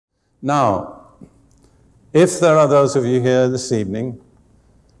Now, if there are those of you here this evening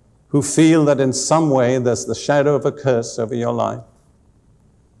who feel that in some way there's the shadow of a curse over your life,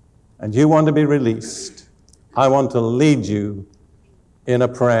 and you want to be released, I want to lead you in a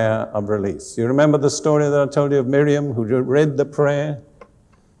prayer of release. You remember the story that I told you of Miriam, who read the prayer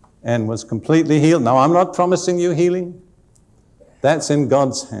and was completely healed? Now, I'm not promising you healing. That's in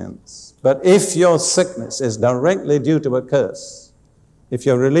God's hands. But if your sickness is directly due to a curse, if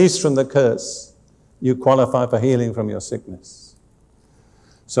you're released from the curse, you qualify for healing from your sickness.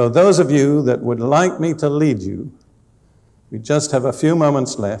 So those of you that would like me to lead you, we just have a few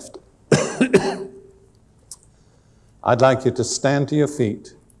moments left. I'd like you to stand to your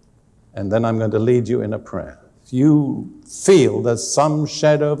feet, and then I'm going to lead you in a prayer. If you feel there's some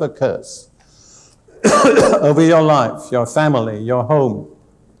shadow of a curse over your life, your family, your home,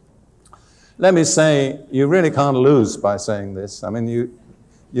 let me say, you really can't lose by saying this. I mean,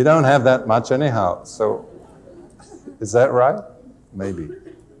 you don't have that much anyhow, so is that right? Maybe.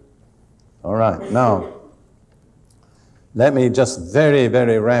 All right, now, let me just very,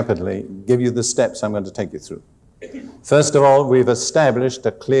 very rapidly give you the steps I'm going to take you through. First of all, we've established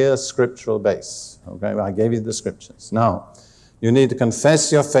a clear scriptural base. Okay, I gave you the scriptures. Now, you need to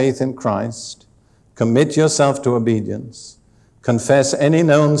confess your faith in Christ, commit yourself to obedience, confess any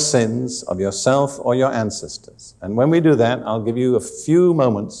known sins of yourself or your ancestors. And when we do that, I'll give you a few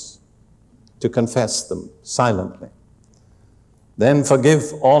moments to confess them silently. Then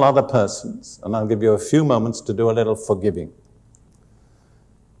forgive all other persons, and I'll give you a few moments to do a little forgiving.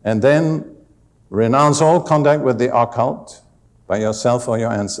 And then renounce all contact with the occult by yourself or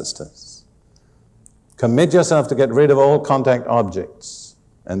your ancestors. Commit yourself to get rid of all contact objects,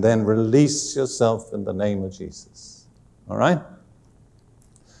 and then release yourself in the name of Jesus. All right?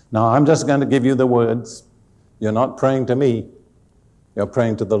 Now, I'm just going to give you the words. You're not praying to me. You're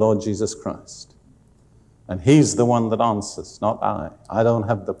praying to the Lord Jesus Christ. And He's the one that answers, not I. I don't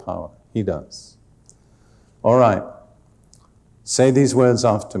have the power. He does. All right. Say these words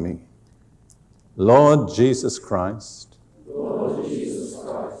after me. Lord Jesus Christ, Lord Jesus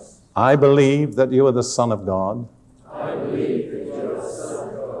Christ, I believe that you are the Son of God, I believe that you are the Son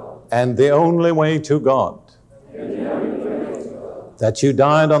of God, and the only way to God, and the only way to God, that you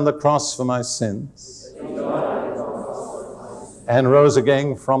died on the cross for my sins, that you died on the cross for my sins, and rose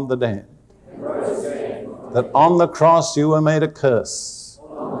again from the dead, and rose again from that on the cross you were made a curse,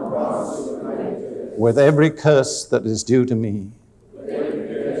 on the cross you were made good, with every curse that is due to me, with every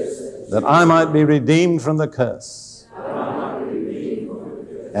curse that I might be redeemed from the curse, that I might be redeemed from the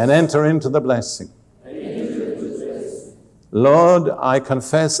curse, and enter into the blessing. and enter into the blessing. Lord, I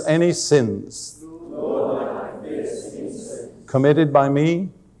confess any sins Lord, I confess any sin committed by me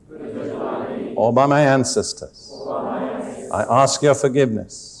committed by me or by my ancestors. or by my ancestors. I ask your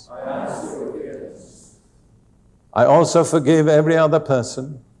forgiveness. I ask your forgiveness. I also forgive every other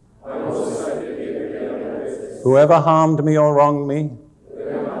person I also forgive every other person who ever harmed me or wronged me. who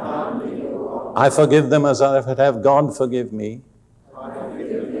ever harmed me or wronged I forgive them as I would have God forgive me. me. I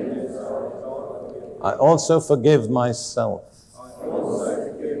forgive them as I have God forgive me. I also forgive myself. I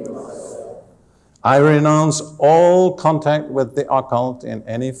also forgive myself. I renounce all contact with the occult in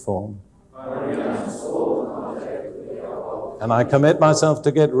any form. I renounce all contact with the occult. And I commit myself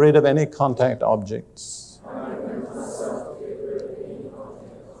to get rid of any contact objects. I commit myself to get rid of any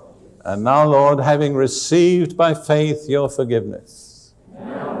contact object. And now, Lord, having received by faith your forgiveness,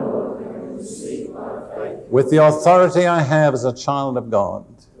 Now, Lord, having received by faith with the authority I have as a child of God,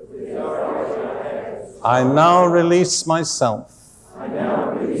 the authority I have, I now release myself I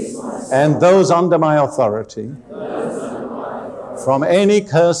now release myself and those under my authority those under my authority, from any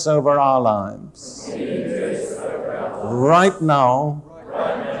curse over our lives. any curse over our lives. Right now,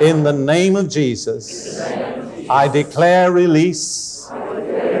 Right now, in the name of Jesus, in the name of Jesus, I declare release, I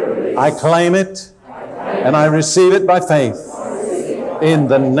declare release. I claim it, and I receive it by faith. In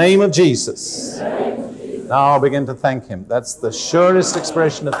the name of Jesus. Now I'll begin to thank Him. That's the surest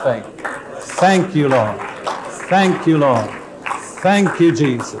expression of faith. Thank you, Lord. Thank you, Lord. Thank you,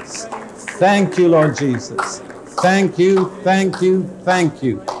 Jesus. Thank you, Lord Jesus. Thank you, thank you, thank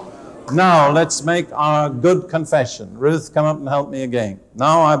you. Now let's make our good confession. Ruth, come up and help me again.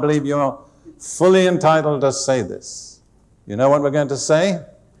 Now I believe you're fully entitled to say this. You know what we're going to say?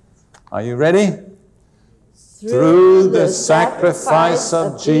 Are you ready? Through the sacrifice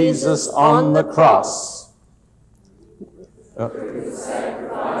of Jesus on the cross. Through the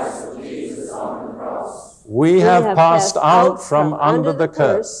sacrifice of Jesus on the cross, We have passed out from under the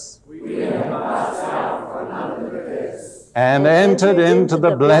curse we have passed out from under the curse and entered into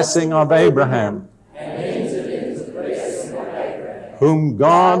the blessing of Abraham. and entered into the blessing of Abraham. whom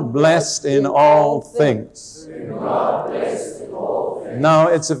God blessed in all things. Now,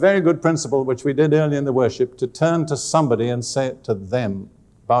 it's a very good principle, which we did earlier in the worship, to turn to somebody and say it to them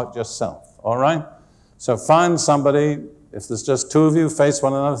about yourself, all right? So find somebody, if there's just two of you, face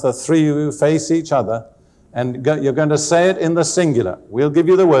one another, if there are three of you, face each other, and you're going to say it in the singular. We'll give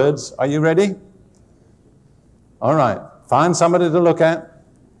you the words. Are you ready? All right. Find somebody to look at.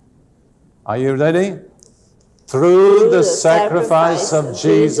 Are you ready? Through the sacrifice of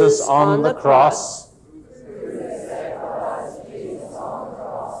Jesus on the cross,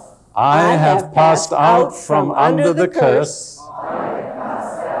 I have passed out from under the curse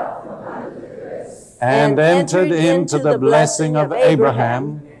and entered into the blessing of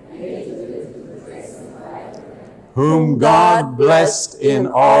Abraham, whom God blessed in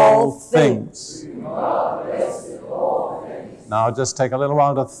all things. Now just take a little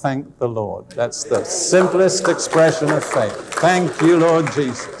while to thank the Lord. That's the simplest expression of faith. Thank you, Lord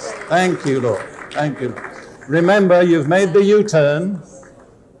Jesus. Thank you, Lord. Thank you. Remember, you've made the U-turn.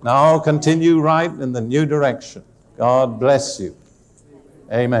 Now continue right in the new direction. God bless you.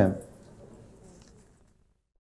 Amen.